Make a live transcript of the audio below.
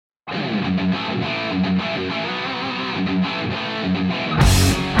Welcome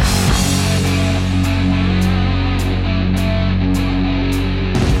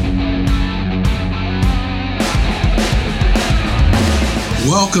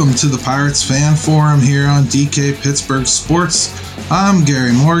to the Pirates Fan Forum here on DK Pittsburgh Sports. I'm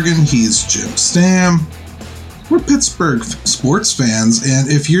Gary Morgan. He's Jim Stam. We're Pittsburgh sports fans, and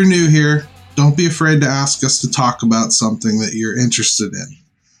if you're new here, don't be afraid to ask us to talk about something that you're interested in.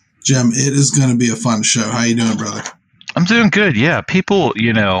 Jim, it is going to be a fun show. How you doing, brother? I'm doing good. Yeah, people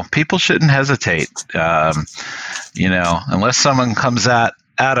shouldn't hesitate. Unless someone comes at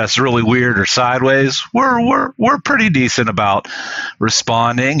us really weird or sideways, we're pretty decent about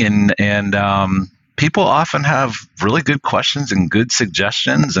responding, and people often have really good questions and good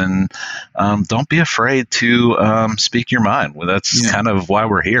suggestions, and don't be afraid to speak your mind. Well, that's kind of why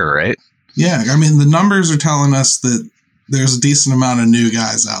we're here, right? Yeah, I mean, the numbers are telling us that there's a decent amount of new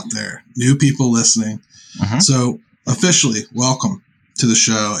guys out there, new people listening. Mm-hmm. So officially, welcome to the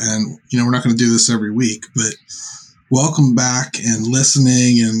show. And, we're not going to do this every week, but welcome back and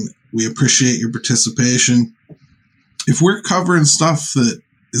listening, and we appreciate your participation. If we're covering stuff that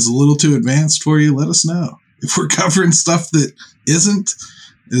is a little too advanced for you, let us know. If we're covering stuff that isn't,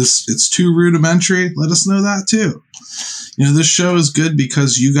 it's too rudimentary, let us know that too. This show is good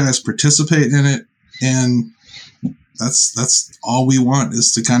because you guys participate in it, and that's all we want,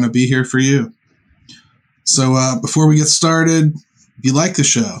 is to kind of be here for you. So before we get started, if you like the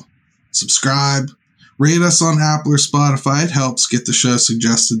show, subscribe, rate us on Apple or Spotify. It helps get the show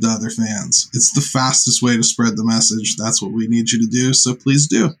suggested to other fans. It's the fastest way to spread the message. That's what we need you to do, so please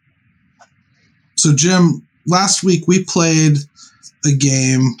do. So, Jim, last week we played a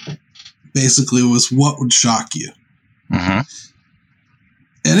game, basically was what would shock you. Mm-hmm.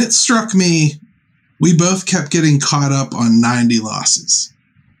 And it struck me, we both kept getting caught up on 90 losses.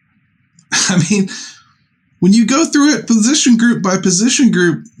 I mean, when you go through it position group by position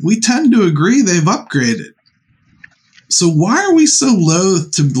group, we tend to agree they've upgraded. So why are we so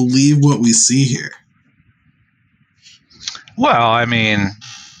loath to believe what we see here? Well, I mean,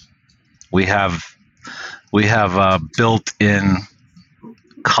 we have built-in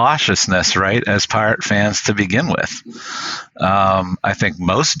cautiousness, right, as Pirate fans to begin with. I think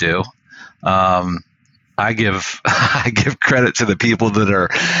most do. I give credit to the people that are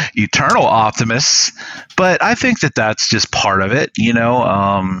eternal optimists, but I think that that's just part of it.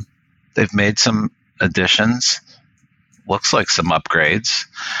 They've made some additions, looks like some upgrades,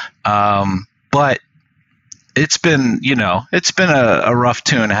 but it's been a rough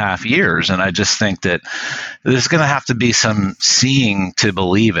 2.5 years, and I just think that there's going to have to be some seeing to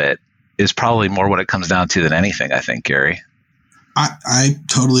believe it is probably more what it comes down to than anything, I think, Gary. I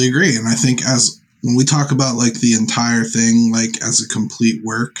totally agree, and I think when we talk about like the entire thing, like as a complete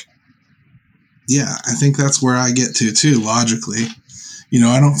work, I think that's where I get to too, logically.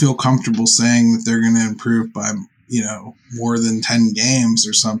 I don't feel comfortable saying that they're going to improve by, more than 10 games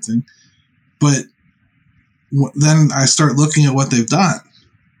or something. But then I start looking at what they've done.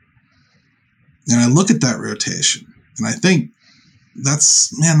 And I look at that rotation, and I think that's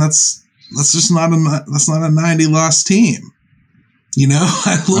just not a 90 loss team.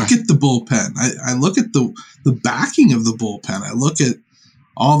 I look at the bullpen. I look at the backing of the bullpen. I look at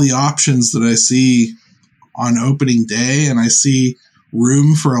all the options that I see on opening day, and I see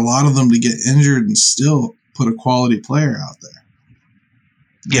room for a lot of them to get injured and still put a quality player out there.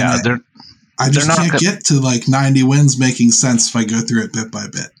 Yeah, I just can't get to like 90 wins making sense if I go through it bit by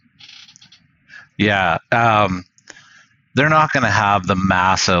bit. Yeah. They're not going to have the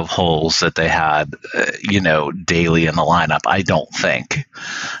massive holes that they had, daily in the lineup, I don't think.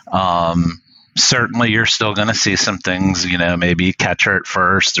 Certainly, you're still going to see some things, maybe catcher at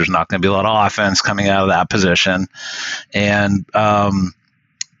first. There's not going to be a lot of offense coming out of that position. And,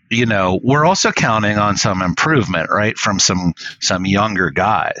 we're also counting on some improvement, right, from some younger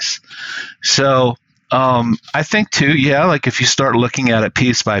guys. So I think, too, like if you start looking at it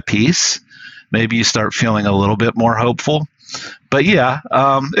piece by piece, maybe you start feeling a little bit more hopeful. But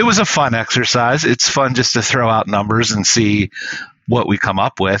it was a fun exercise. It's fun just to throw out numbers and see what we come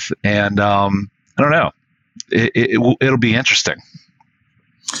up with. And I don't know. It'll be interesting.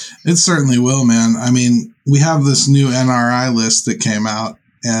 It certainly will, man. I mean, we have this new NRI list that came out.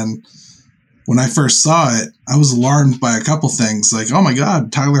 And when I first saw it, I was alarmed by a couple things. Like, oh, my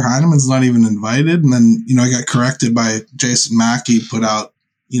God, Tyler Heineman's not even invited. And then, I got corrected by Jason Mackey, put out,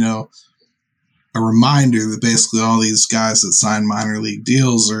 a reminder that basically all these guys that sign minor league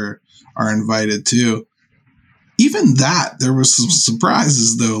deals are invited too. Even that, there was some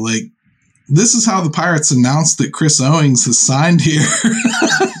surprises though. Like this is how the Pirates announced that Chris Owings has signed here.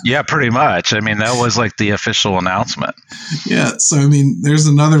 Yeah, pretty much. I mean, that was like the official announcement. Yeah, so I mean, there's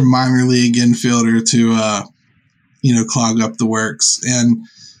another minor league infielder to, clog up the works. And,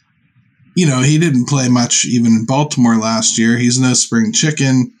 he didn't play much even in Baltimore last year. He's no spring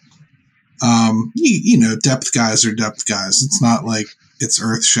chicken. Depth guys are depth guys. It's not like it's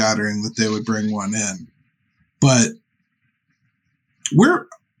earth-shattering that they would bring one in. But where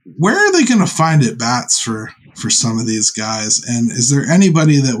are they going to find at bats for some of these guys? And is there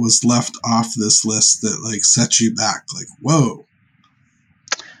anybody that was left off this list that like sets you back? Like, whoa.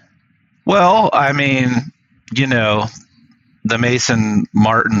 Well, I mean, the Mason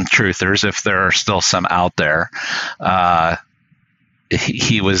Martin truthers, if there are still some out there,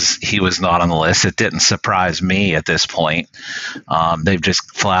 he was not on the list. It didn't surprise me at this point. They've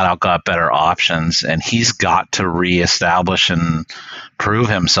just flat out got better options, and he's got to reestablish and prove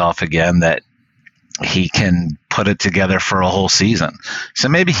himself again that he can put it together for a whole season. So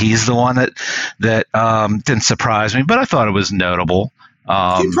maybe he's the one that didn't surprise me, but I thought it was notable.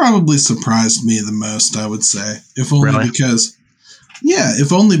 He probably surprised me the most, I would say, if only Really? because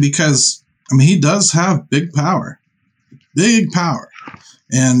I mean, he does have big power,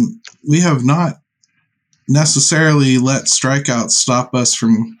 and we have not necessarily let strikeouts stop us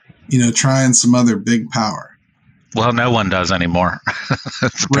from, trying some other big power. Well, no one does anymore,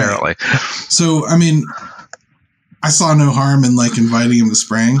 apparently. Right. So, I mean, I saw no harm in like inviting him to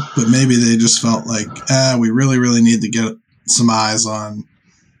spring, but maybe they just felt like, we really, really need to get some eyes on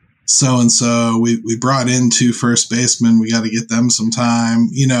so-and-so. We brought in 2 first basemen. We got to get them some time.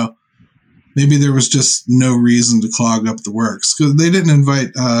 Maybe there was just no reason to clog up the works because they didn't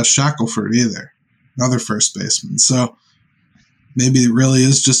invite Shackelford either, another first baseman. So maybe it really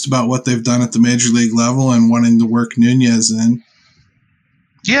is just about what they've done at the major league level and wanting to work Nunez in.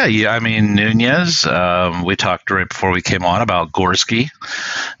 Yeah. I mean, Nunez, we talked right before we came on about Gorski.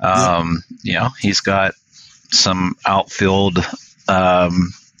 He's got some outfield,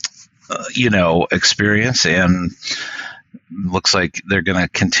 experience, and looks like they're going to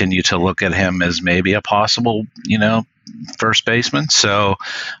continue to look at him as maybe a possible, first baseman. So,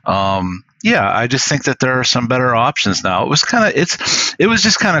 I just think that there are some better options now. It was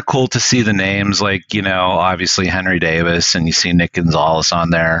just kind of cool to see the names like, obviously Henry Davis, and you see Nick Gonzalez on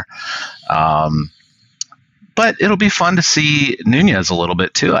there. But it'll be fun to see Nunez a little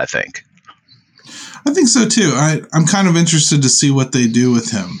bit too, I think. I think so too. I'm kind of interested to see what they do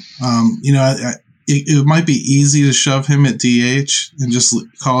with him. It might be easy to shove him at DH and just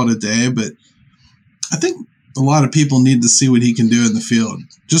call it a day, but I think a lot of people need to see what he can do in the field.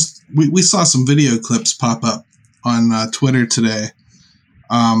 Just we saw some video clips pop up on Twitter today.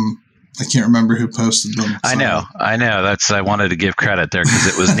 I can't remember who posted them. I know. I wanted to give credit there because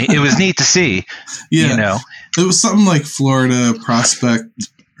it was neat. It was neat to see. Yeah, it was something like Florida Prospect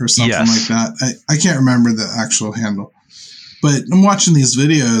or something like that. I can't remember the actual handle, but I'm watching these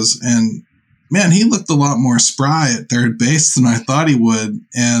videos and man, he looked a lot more spry at third base than I thought he would,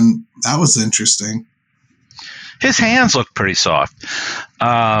 and that was interesting. His hands look pretty soft.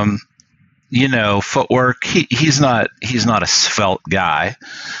 Footwork. He's not a svelte guy.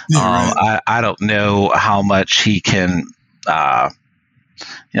 Yeah, right. I don't know how much he can.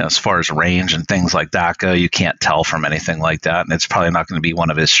 As far as range and things like that go, you can't tell from anything like that, and it's probably not going to be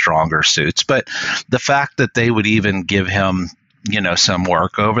one of his stronger suits. But the fact that they would even give him, some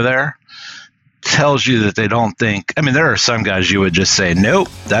work over there tells you that they don't think. I mean, there are some guys you would just say, nope,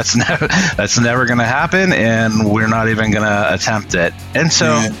 that's never going to happen, and we're not even going to attempt it. And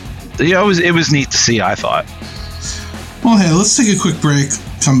so, it was neat to see, I thought. Well, hey, let's take a quick break,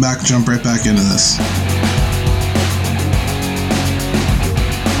 come back, jump right back into this.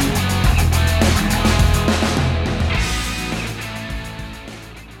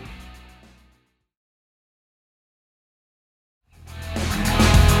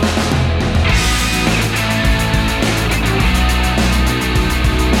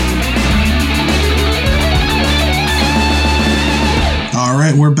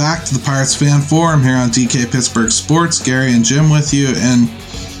 We're back to the Pirates Fan Forum here on DK Pittsburgh Sports. Gary and Jim with you, and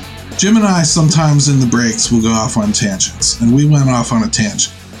Jim and I sometimes in the breaks will go off on tangents, and we went off on a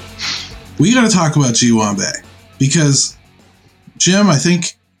tangent. We got to talk about Ji-hwan Bae because, Jim, I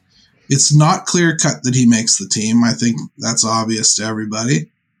think it's not clear cut that he makes the team. I think that's obvious to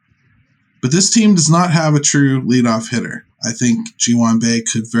everybody. But this team does not have a true leadoff hitter. I think Ji-hwan Bae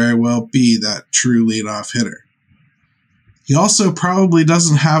could very well be that true leadoff hitter. He also probably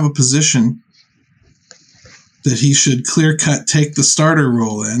doesn't have a position that he should clear-cut take the starter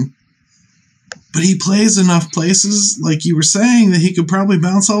role in. But he plays enough places, like you were saying, that he could probably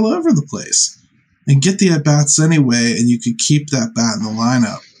bounce all over the place and get the at-bats anyway, and you could keep that bat in the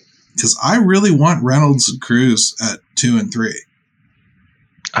lineup. Because I really want Reynolds and Cruz at 2 and 3.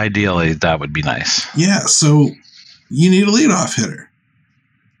 Ideally, that would be nice. Yeah, so you need a leadoff hitter.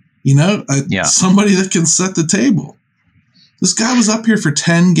 You know, somebody that can set the table. This guy was up here for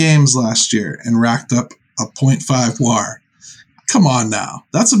 10 games last year and racked up a .5 WAR. Come on now.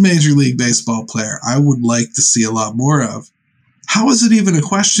 That's a Major League Baseball player I would like to see a lot more of. How is it even a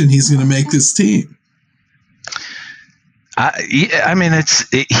question he's going to make this team? I mean,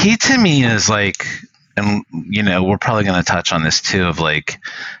 he to me is like, and you know, we're probably going to touch on this too, of like,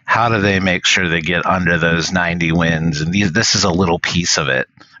 how do they make sure they get under those 90 wins? And this is a little piece of it,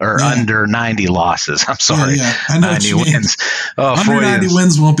 or under 90 losses. I'm sorry, I know 90 wins. Oh, under 90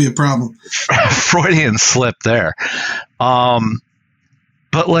 wins won't be a problem. Freudian slip there.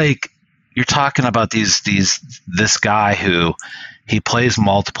 But like, you're talking about this guy who he plays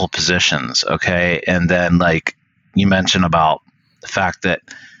multiple positions, okay, and then like you mentioned about the fact that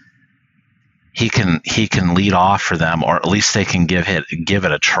he can lead off for them, or at least they can give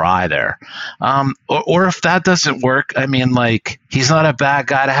it a try there. Or if that doesn't work, I mean, like, he's not a bad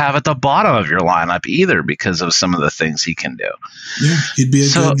guy to have at the bottom of your lineup either, because of some of the things he can do. Yeah, he'd be a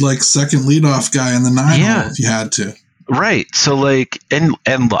good like second leadoff guy in the 9 hole if you had to. Right. So like, and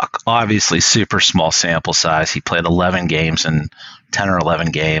look, obviously super small sample size. He played 11 games and 10 or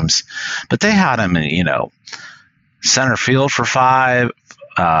 11 games, but they had him in, you know, center field for 5,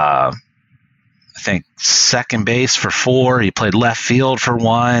 I think second base for 4. He played left field for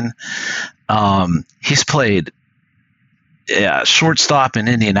 1. He's played shortstop in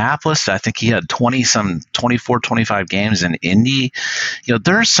Indianapolis. I think he had 24, 25 games in Indy. You know,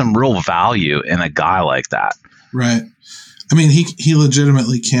 there's some real value in a guy like that. Right. I mean, he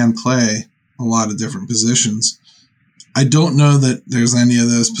legitimately can play a lot of different positions. I don't know that there's any of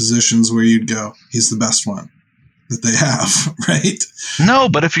those positions where you'd go, he's the best one that they have, right? No,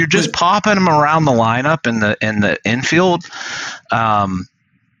 but if you're just popping him around the lineup in the infield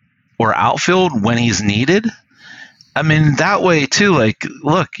or outfield when he's needed, I mean, that way too, like,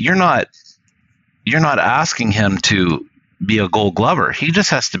 look, you're not asking him to be a Gold Glover. He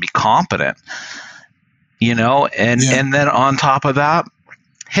just has to be competent, you know, and then on top of that,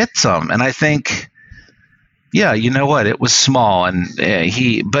 hit some. And I think, yeah, you know what? It was small, and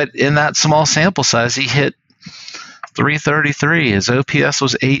but in that small sample size, he hit 333. His OPS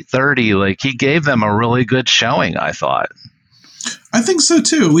was 830. Like, he gave them a really good showing, I thought. I think so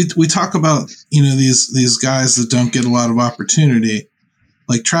too. We talk about, you know, these guys that don't get a lot of opportunity.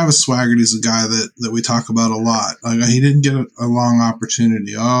 Like Travis Swaggerty is a guy that we talk about a lot. Like, he didn't get a long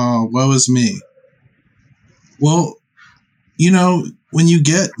opportunity. Oh, woe is me. Well, you know, when you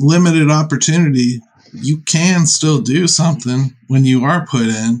get limited opportunity, you can still do something when you are put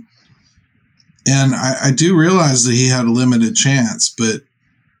in. And I do realize that he had a limited chance, but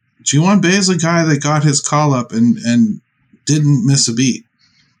Ji-hwan Bae is a guy that got his call up and didn't miss a beat.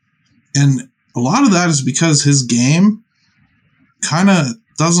 And a lot of that is because his game kind of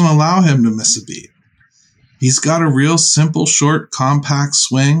doesn't allow him to miss a beat. He's got a real simple, short, compact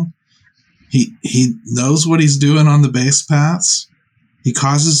swing. He knows what he's doing on the base paths. He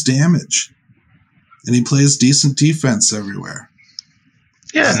causes damage. And he plays decent defense everywhere.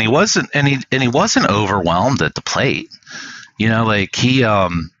 Yeah, and he wasn't overwhelmed at the plate. You know, like he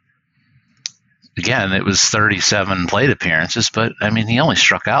again, it was 37 plate appearances, but I mean, he only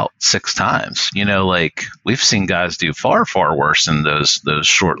struck out 6 times. You know, like, we've seen guys do far, far worse in those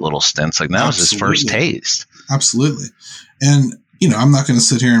short little stints. Like, that was his first taste. Absolutely. And, you know, I'm not going to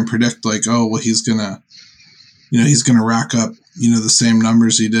sit here and predict like, oh, well, he's going to rack up, you know, the same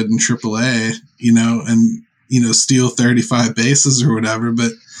numbers he did in AAA, you know, and, you know, steal 35 bases or whatever.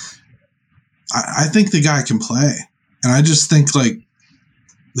 But I think the guy can play. And I just think, like,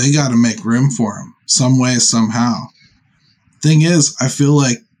 they got to make room for him some way, somehow. Thing is, I feel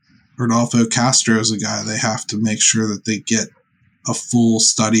like Rodolfo Castro is a guy they have to make sure that they get a full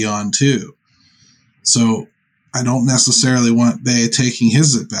study on too. So I don't necessarily want Bae taking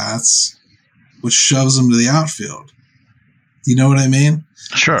his at-bats, which shoves him to the outfield. You know what I mean?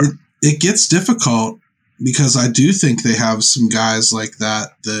 Sure. It gets difficult because I do think they have some guys like that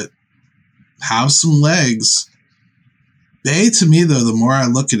have some legs. Bae, to me, though, the more I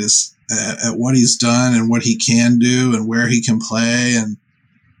look at what he's done and what he can do and where he can play, and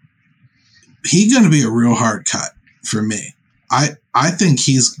he's going to be a real hard cut for me. I think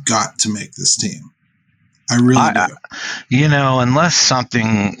he's got to make this team. I really do. Unless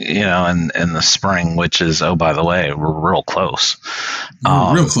something, in the spring, which is, oh, by the way, we're real close.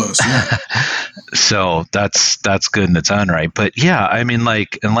 We're real close, yeah. So that's good in its own right. But yeah, I mean,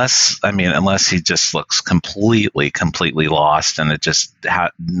 unless he just looks completely lost and it just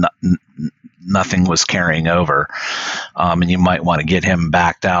nothing was carrying over, and you might want to get him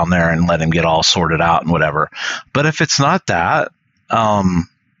back down there and let him get all sorted out and whatever. But if it's not that, I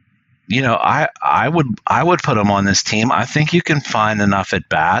would put him on this team. I think you can find enough at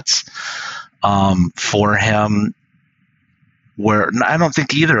bats for him where I don't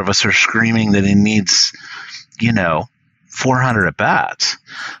think either of us are screaming that he needs, 400 at bats.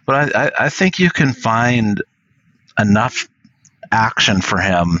 But I think you can find enough action for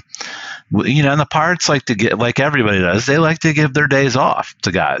him. And the Pirates like to get, like everybody does, they like to give their days off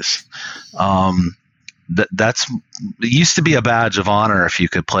to guys. It used to be a badge of honor if you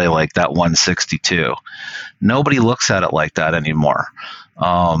could play like that 162. Nobody looks at it like that anymore.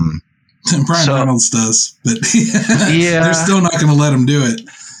 Brian Reynolds does, but they're still not going to let him do it.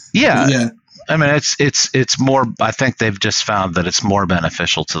 Yeah. I mean, it's more. I think they've just found that it's more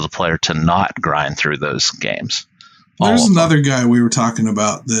beneficial to the player to not grind through those games. There's another guy we were talking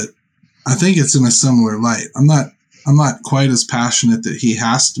about that I think it's in a similar light. I'm not quite as passionate that he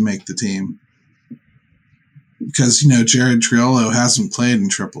has to make the team because Jared Triolo hasn't played in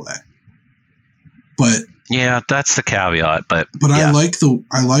AAA. But yeah, that's the caveat. But yeah.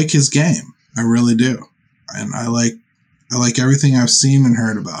 I like his game. I really do, and I like everything I've seen and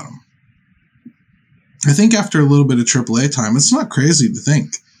heard about him. I think after a little bit of AAA time, it's not crazy to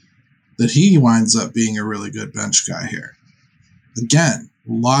think that he winds up being a really good bench guy here. Again,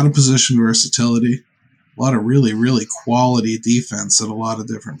 a lot of position versatility, a lot of really, really quality defense at a lot of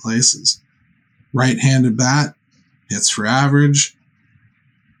different places. Right-handed bat, hits for average.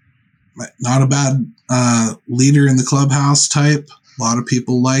 Not a bad leader in the clubhouse type. A lot of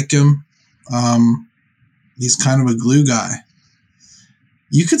people like him. He's kind of a glue guy.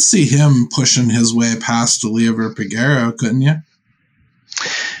 You could see him pushing his way past Oliver Peguero, couldn't you?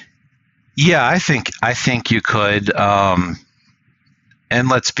 Yeah, I think you could. And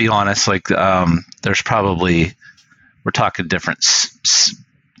let's be honest, there's probably, we're talking different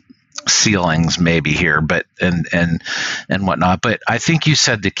ceilings maybe here, but and whatnot. But I think you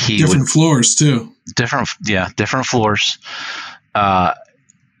said the key different floors too. Different floors.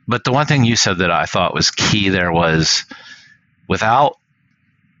 But the one thing you said that I thought was key there was without.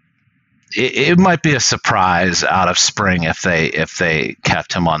 It might be a surprise out of spring if they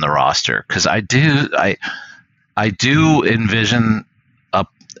kept him on the roster, because I do envision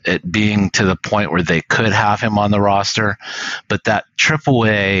it being to the point where they could have him on the roster, but that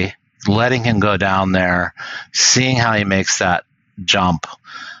AAA, letting him go down there, seeing how he makes that jump,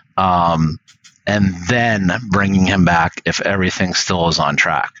 and then bringing him back if everything still is on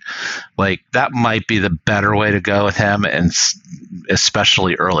track, that might be the better way to go with him, and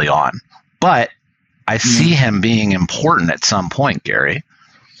especially early on. But I see him being important at some point, Gary.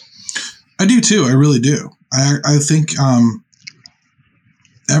 I do too. I really do. I think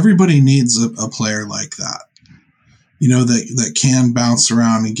everybody needs a player like that, that can bounce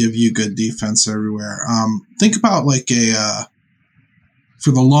around and give you good defense everywhere. Think about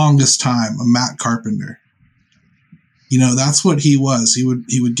for the longest time, a Matt Carpenter. That's what he was. He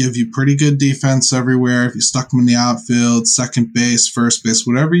would give you pretty good defense everywhere. If you stuck him in the outfield, second base, first base,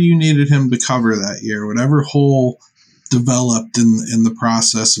 whatever you needed him to cover that year, whatever hole developed in the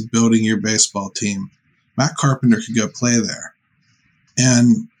process of building your baseball team, Matt Carpenter could go play there.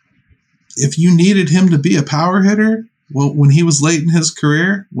 And if you needed him to be a power hitter, well, when he was late in his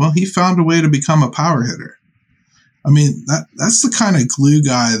career, well, he found a way to become a power hitter. I mean, that's the kind of glue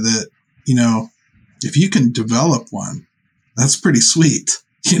guy that, if you can develop one, that's pretty sweet,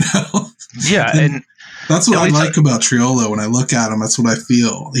 Yeah, and that's what I like about Triolo. When I look at him, that's what I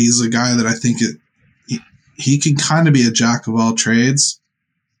feel. He's a guy that I think he can kind of be a jack of all trades,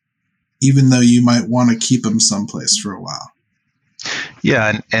 even though you might want to keep him someplace for a while.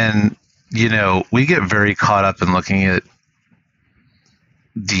 Yeah, and we get very caught up in looking at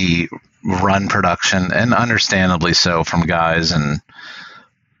the run production, and understandably so, from guys and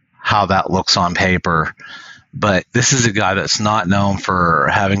how that looks on paper. But this is a guy that's not known for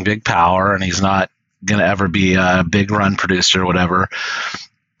having big power, and he's not going to ever be a big run producer or whatever.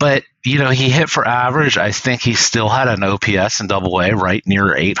 But, he hit for average. I think he still had an OPS in AA right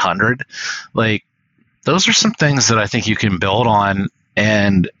near 800. Those are some things that I think you can build on.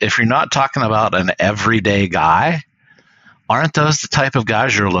 And if you're not talking about an everyday guy, aren't those the type of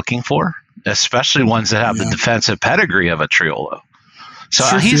guys you're looking for? Especially ones that have the defensive pedigree of a Triolo. So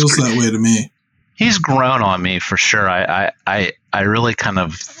feels that way to me. he's grown on me for sure. I really kind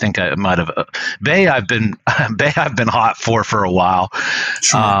of think I might have Bay. I've been hot for a while,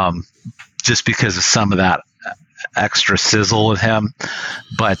 Sure. just because of some of that extra sizzle with him.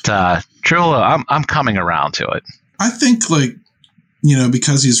 But Trullo, I'm coming around to it. I think, like,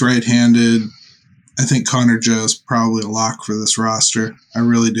 because he's right-handed, I think Connor Joe is probably a lock for this roster. I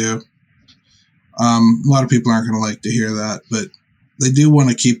really do. A lot of people aren't going to like to hear that, but they do want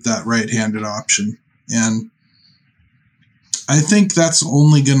to keep that right-handed option. And I think that's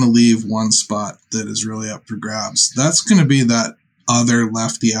only going to leave one spot that is really up for grabs. That's going to be that other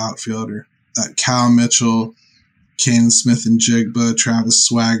lefty outfielder, that Cal Mitchell, Kane Smith and Jigba, Travis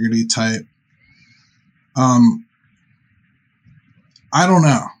Swaggerty type. I don't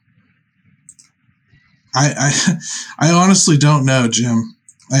know. I honestly don't know, Jim.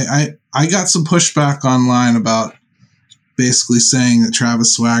 I got some pushback online about basically saying that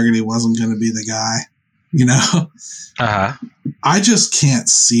Travis Swaggerty wasn't going to be the guy, Uh-huh. I just can't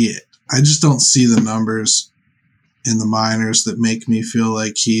see it. I just don't see the numbers in the minors that make me feel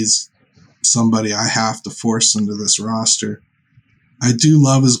like he's somebody I have to force into this roster. I do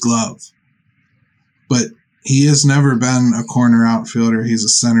love his glove, but he has never been a corner outfielder. He's a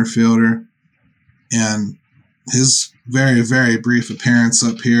center fielder, and his very, very brief appearance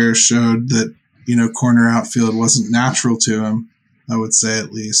up here showed that, corner outfield wasn't natural to him, I would say,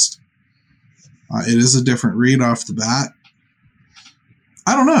 at least. It is a different read off the bat.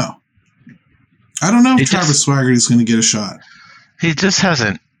 I don't know. If Travis Swaggerty is going to get a shot. He just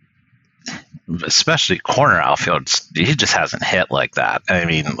hasn't, especially corner outfield, he just hasn't hit like that. I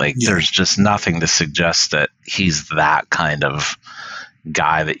mean, There's just nothing to suggest that he's that kind of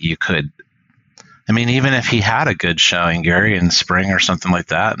guy that you could. I mean, even if he had a good showing, Gary, in spring or something like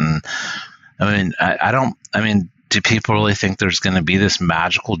that, and do people really think there's going to be this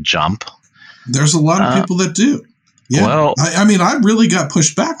magical jump? There's a lot of people that do. Yeah. Well, I really got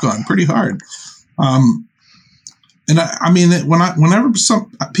pushed back on pretty hard. And whenever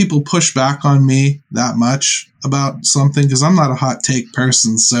some people push back on me that much about something, because I'm not a hot take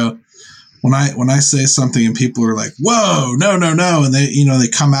person, so when I say something and people are like, "Whoa, no," and they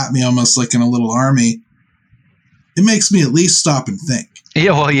come at me almost like in a little army, it makes me at least stop and think.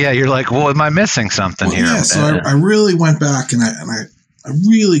 Yeah, well, yeah, you're like, well, am I missing something here? Yeah, so I really went back and I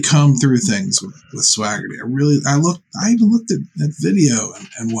really combed through things with Swaggerty. I even looked at video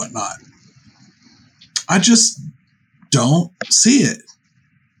and whatnot. I just don't see it.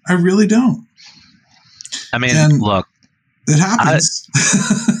 I really don't. I mean, look, it happens.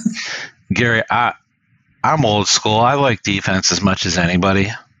 Gary, I'm old school. I like defense as much as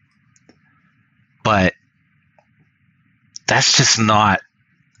anybody, but that's just not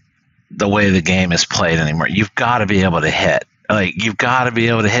the way the game is played anymore. You've got to be able to hit. You've got to be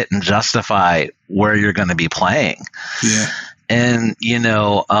able to hit and justify where you're going to be playing. Yeah. And,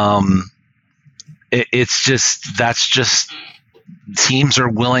 that's just teams are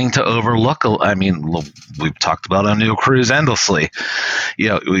willing to overlook. I mean, we've talked about O'Neal Cruz endlessly.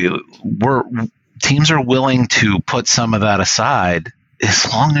 Teams are willing to put some of that aside as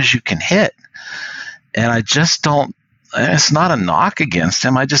long as you can hit. And I just don't. It's not a knock against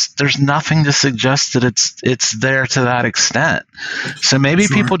him. There's nothing to suggest that it's there to that extent. So maybe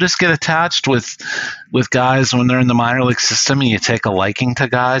people just get attached with guys when they're in the minor league system, and you take a liking to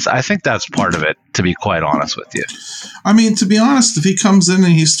guys. I think that's part of it, to be quite honest with you. I mean, to be honest, if he comes in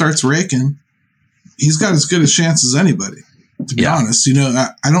and he starts raking, he's got as good a chance as anybody. To be honest,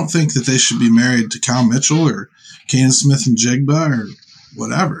 I don't think that they should be married to Cal Mitchell or Kane Smith and Jigba or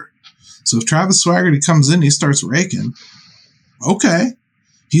whatever. So if Travis Swaggerty comes in, he starts raking. Okay,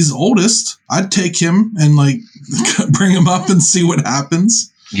 he's oldest. I'd take him and bring him up and see what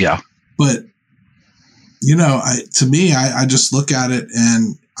happens. Yeah, but I just look at it,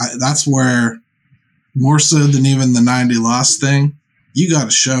 and that's where, more so than even the 90 loss thing, you got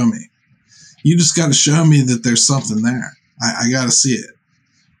to show me. You just got to show me that there's something there. I got to see it,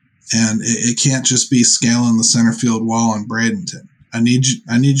 and it can't just be scaling the center field wall in Bradenton. I need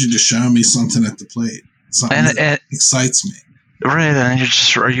you to show me something at the plate, something that excites me. Right, and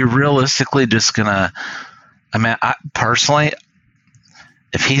are you realistically just gonna? I mean, personally,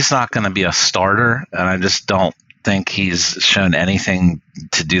 if he's not going to be a starter, and I just don't think he's shown anything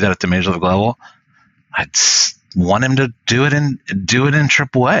to do that at the major league level, I'd want him to do it in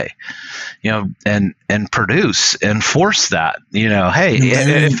AAA, and produce and force that. Hey,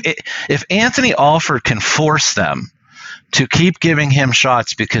 if Anthony Alford can force them to keep giving him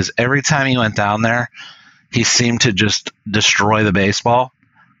shots, because every time he went down there, he seemed to just destroy the baseball.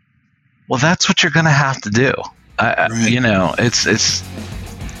 Well, that's what you're going to have to do. Right. It's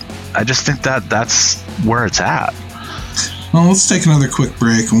I just think that that's where it's at. Well, let's take another quick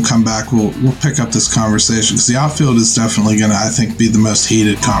break. When we come back, we'll pick up this conversation, because the outfield is definitely going to, I think, be the most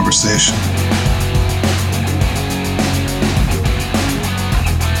heated conversation.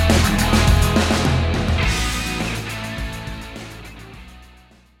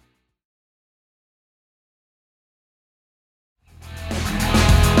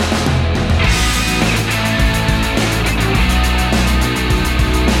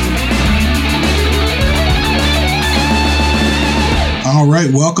 All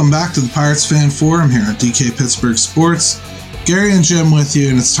right, welcome back to the Pirates Fan Forum here at DK Pittsburgh Sports. Gary and Jim with you,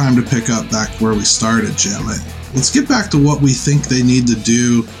 and it's time to pick up back where we started, Jim. Let's get back to what we think they need to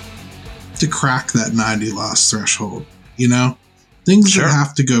do to crack that 90 loss threshold. You know, things that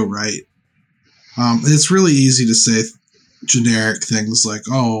have to go right. It's really easy to say generic things like,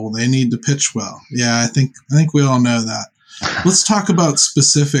 "Oh, they need to pitch well." Yeah, I think we all know that. Let's talk about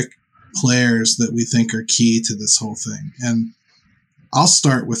specific players that we think are key to this whole thing, and I'll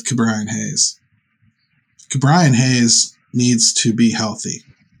start with Ke'Bryan Hayes. Ke'Bryan Hayes needs to be healthy,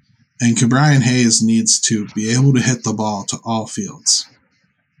 and Ke'Bryan Hayes needs to be able to hit the ball to all fields.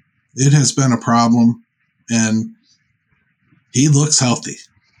 It has been a problem, and he looks healthy.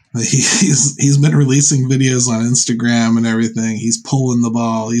 He's been releasing videos on Instagram and everything. He's pulling the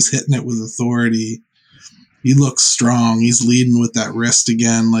ball. He's hitting it with authority. He looks strong. He's leading with that wrist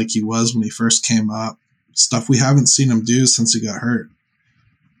again like he was when he first came up. Stuff we haven't seen him do since he got hurt.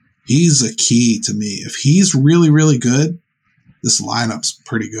 He's a key to me. If he's really, really good, this lineup's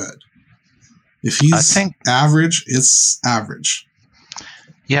pretty good. If he's average, it's average.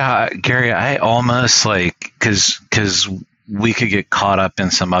 Yeah, Gary, I almost because we could get caught up in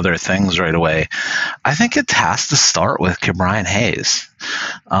some other things right away. I think it has to start with Ke'Bryan Hayes.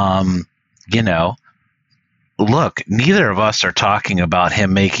 Look, neither of us are talking about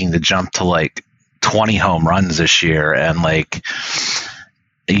him making the jump to 20 home runs this year and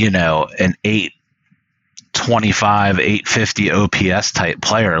an 825, 850 OPS type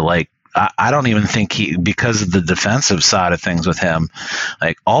player. I don't even think because of the defensive side of things with him,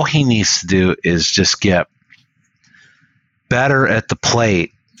 all he needs to do is just get better at the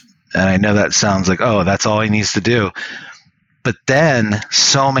plate. And I know that sounds like, oh, that's all he needs to do. But then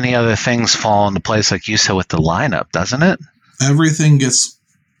so many other things fall into place, like you said, with the lineup, doesn't it? Everything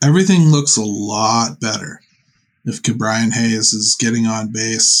looks a lot better if Ke'Bryan Hayes is getting on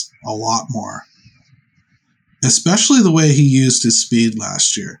base a lot more. Especially the way he used his speed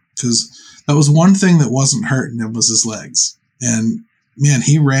last year, because that was one thing that wasn't hurting him was his legs. And, man,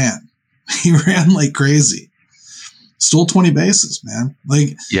 he ran. He ran like crazy. Stole 20 bases, man.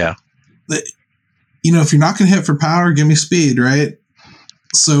 Yeah. If you're not going to hit for power, give me speed, right?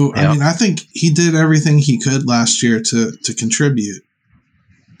 So, yep. I think he did everything he could last year to contribute.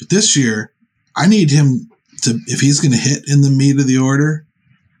 But this year, I need him to, if he's going to hit in the meat of the order,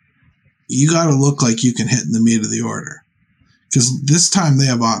 you got to look like you can hit in the meat of the order. Because this time they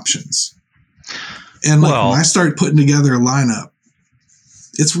have options. And when I start putting together a lineup,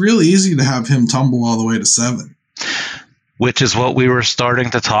 it's real easy to have him tumble all the way to 7. Which is what we were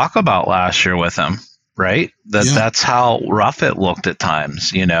starting to talk about last year with him, right? That's how rough it looked at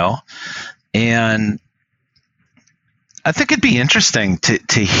times, And I think it'd be interesting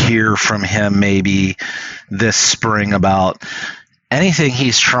to hear from him maybe this spring about anything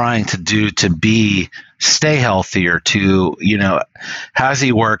he's trying to do to stay healthier, to, has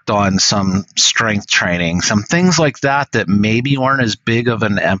he worked on some strength training, some things like that maybe weren't as big of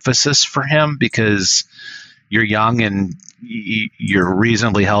an emphasis for him because you're young and you're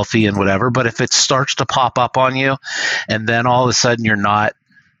reasonably healthy and whatever. But if it starts to pop up on you and then all of a sudden you're not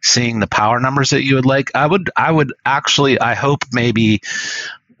seeing the power numbers that you would like, I hope maybe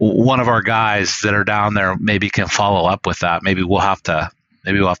one of our guys that are down there maybe can follow up with that. Maybe we'll have to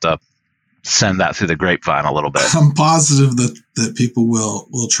send that through the grapevine a little bit. I'm positive that people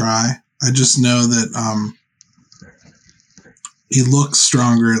will try. I just know that he looks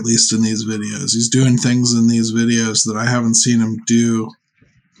stronger, at least in these videos. He's doing things in these videos that I haven't seen him do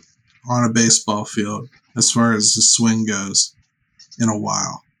on a baseball field as far as his swing goes in a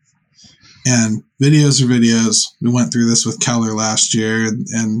while. And videos are videos. We went through this with Keller last year,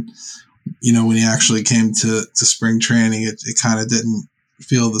 and when he actually came to spring training, it kind of didn't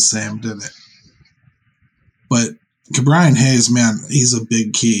feel the same, did it? But Ke'Bryan Hayes, man, he's a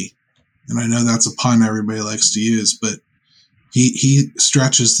big key. And I know that's a pun everybody likes to use, but he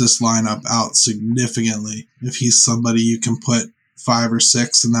stretches this lineup out significantly. If he's somebody you can put 5 or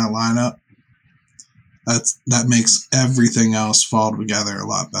 6 in that lineup, that makes everything else fall together a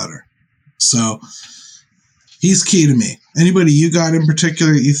lot better. So he's key to me. Anybody you got in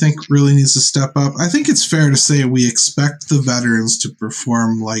particular that you think really needs to step up? I think it's fair to say we expect the veterans to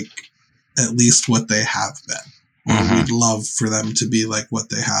perform like at least what they have been. Or we'd love for them to be like what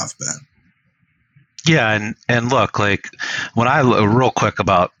they have been. Yeah, and look, like when real quick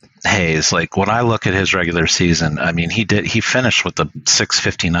about Hayes, like when I look at his regular season, I mean he finished with a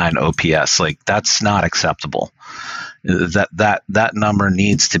 659 OPS. Like that's not acceptable. That number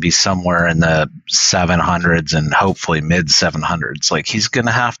needs to be somewhere in the 700s and hopefully mid 700s. Like he's going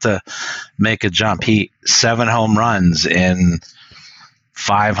to have to make a jump. 7 home runs in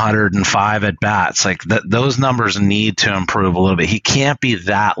 505 at bats. Like those numbers need to improve a little bit. He can't be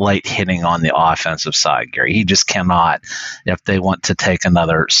that light hitting on the offensive side, Gary. He just cannot if they want to take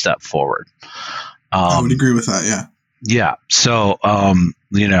another step forward. I would agree with that. Yeah. Yeah. So,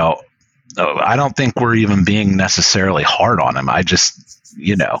 I don't think we're even being necessarily hard on him. I just,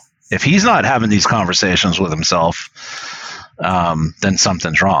 if he's not having these conversations with himself, then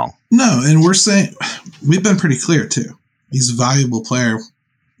something's wrong. No, and we've been pretty clear too. He's a valuable player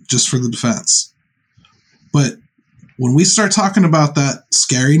just for the defense. But when we start talking about that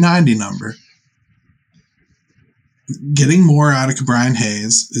scary 90 number, getting more out of Brian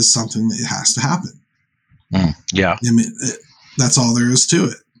Hayes is something that has to happen. Yeah. I mean, that's all there is to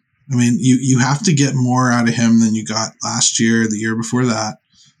it. I mean, you have to get more out of him than you got last year, the year before that.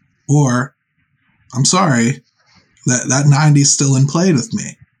 Or, I'm sorry, that 90 is still in play with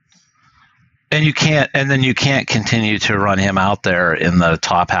me. And then you can't continue to run him out there in the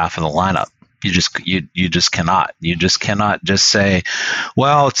top half of the lineup. You just cannot. You just cannot just say,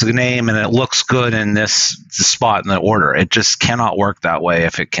 well, it's a name and it looks good in this spot in the order. It just cannot work that way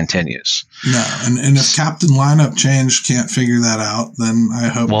if it continues. No, and if captain lineup change can't figure that out, then I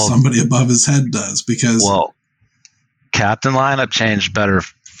hope somebody above his head does. Because captain lineup change better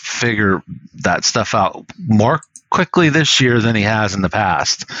figure that stuff out more quickly this year than he has in the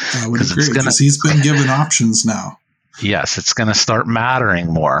past. I would agree because he's been given options now. Yes, it's going to start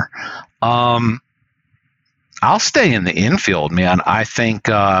mattering more. I'll stay in the infield, man. I think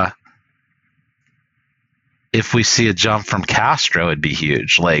if we see a jump from Castro, it'd be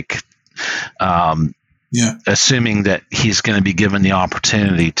huge. Like, assuming that he's going to be given the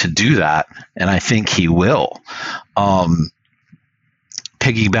opportunity to do that, and I think he will.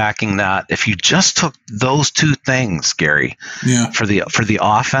 Piggybacking that, if you just took those two things, Gary, for the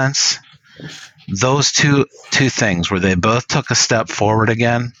offense. Those two things where they both took a step forward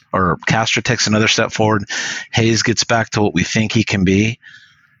again, or Castro takes another step forward, Hayes gets back to what we think he can be.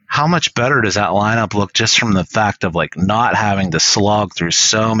 How much better does that lineup look just from the fact of like not having to slog through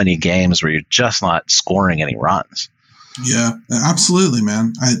so many games where you're just not scoring any runs? Yeah, absolutely,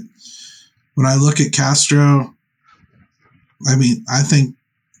 man. When I look at Castro, I mean, I think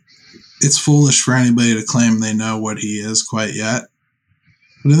it's foolish for anybody to claim they know what he is quite yet.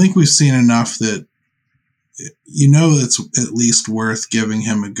 But I think we've seen enough that it's at least worth giving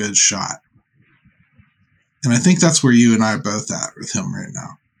him a good shot. And I think that's where you and I are both at with him right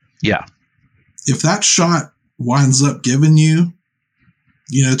now. Yeah. If that shot winds up giving you,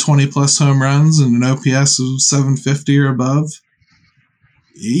 20 plus home runs and an OPS of 750 or above,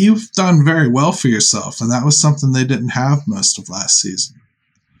 you've done very well for yourself. And that was something they didn't have most of last season.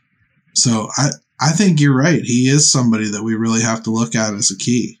 So I think you're right. He is somebody that we really have to look at as a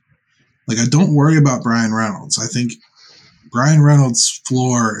key. Like, I don't worry about Brian Reynolds. I think Brian Reynolds'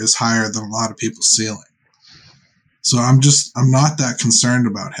 floor is higher than a lot of people's ceiling. So I'm not that concerned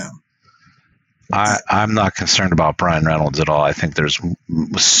about him. I'm not concerned about Brian Reynolds at all. I think there's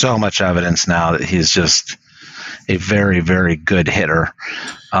so much evidence now that he's just a very, very good hitter.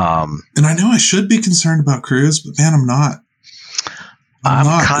 And I know I should be concerned about Cruz, but man, I'm not. I'm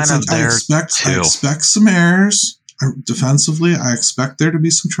kind of there too. I expect some errors defensively. I expect there to be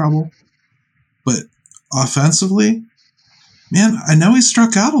some trouble, but offensively, man, I know he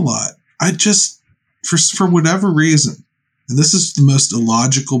struck out a lot. I just, for whatever reason, and this is the most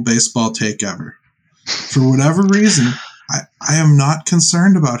illogical baseball take ever. For whatever reason, I am not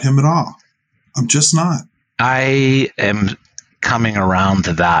concerned about him at all. I'm just not. I am coming around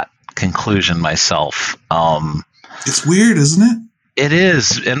to that conclusion myself. It's weird, isn't it? It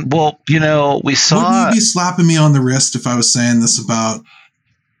is. And, we saw... Wouldn't you be slapping me on the wrist if I was saying this about,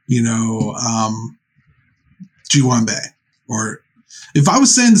 Ji-hwan Bae? Or if I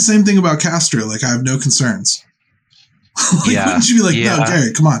was saying the same thing about Castro, like, I have no concerns. Wouldn't you be like, no,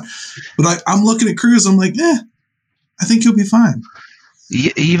 Gary, come on. But I'm looking at Cruz, I'm like, I think he'll be fine.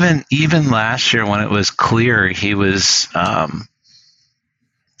 Even last year when it was clear he was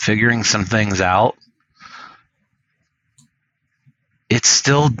figuring some things out, it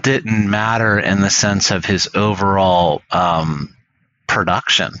still didn't matter in the sense of his overall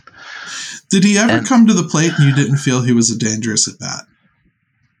production. Did he ever come to the plate and you didn't feel he was a dangerous at bat?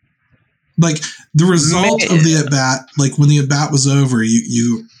 Like the result of the at bat, like when the at bat was over,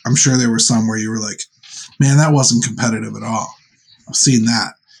 you I'm sure there were some where you were like, man, that wasn't competitive at all. I've seen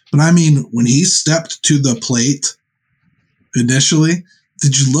that. But I mean, when he stepped to the plate initially,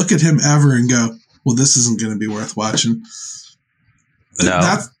 did you look at him ever and go, well, this isn't going to be worth watching? No.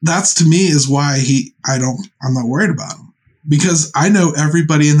 That's to me is why I'm not worried about him, because I know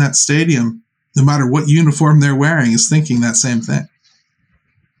everybody in that stadium, no matter what uniform they're wearing, is thinking that same thing.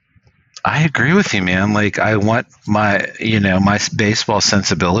 I agree with you, man. Like I want my baseball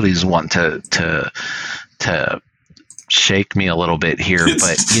sensibilities want to shake me a little bit here,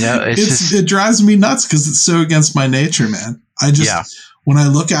 but it drives me nuts because it's so against my nature, man. When I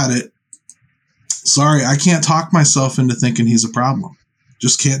look at it, sorry, I can't talk myself into thinking he's a problem.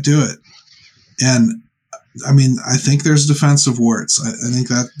 Just can't do it. And I mean, I think there's defensive warts. I think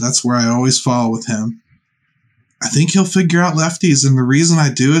that's where I always fall with him. I think he'll figure out lefties, and the reason I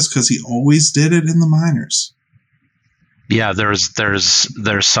do is because he always did it in the minors. Yeah, there's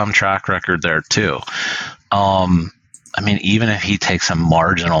some track record there too. I mean, even if he takes a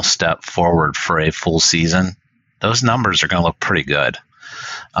marginal step forward for a full season, those numbers are going to look pretty good.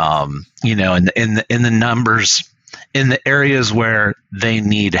 In the numbers, in the areas where they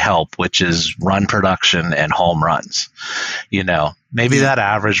need help, which is run production and home runs. Maybe that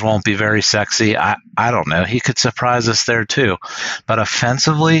average won't be very sexy. I don't know. He could surprise us there too. But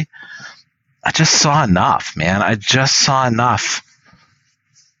offensively, I just saw enough, man. I just saw enough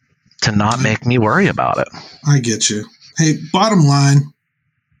to not make me worry about it. I get you. Hey, bottom line,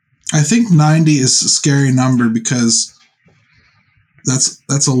 I think 90 is a scary number because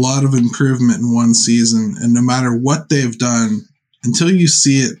that's a lot of improvement in one season. And no matter what they've done, until you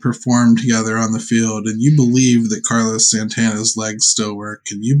see it perform together on the field and you believe that Carlos Santana's legs still work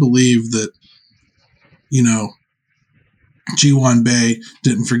and you believe that, G1 Bay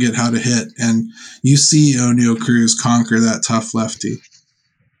didn't forget how to hit, and you see Oneil Cruz conquer that tough lefty.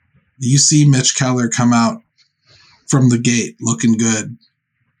 You see Mitch Keller come out from the gate looking good.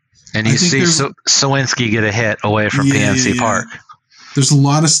 And you see Sawinski get a hit away from PNC Park. There's a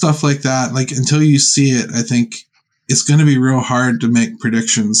lot of stuff like that. Like until you see it, I think it's going to be real hard to make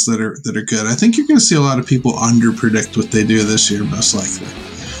predictions that are good. I think you're going to see a lot of people under-predict what they do this year, most likely.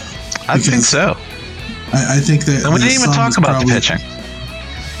 I think so. I think that. And we didn't even talk about the pitching.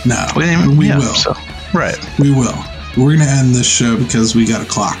 No, we will. So, right. We will. We're going to end this show because we got a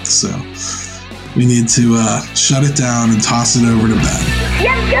clock, so we need to shut it down and toss it over to Ben.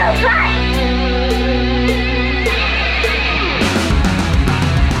 Let's go,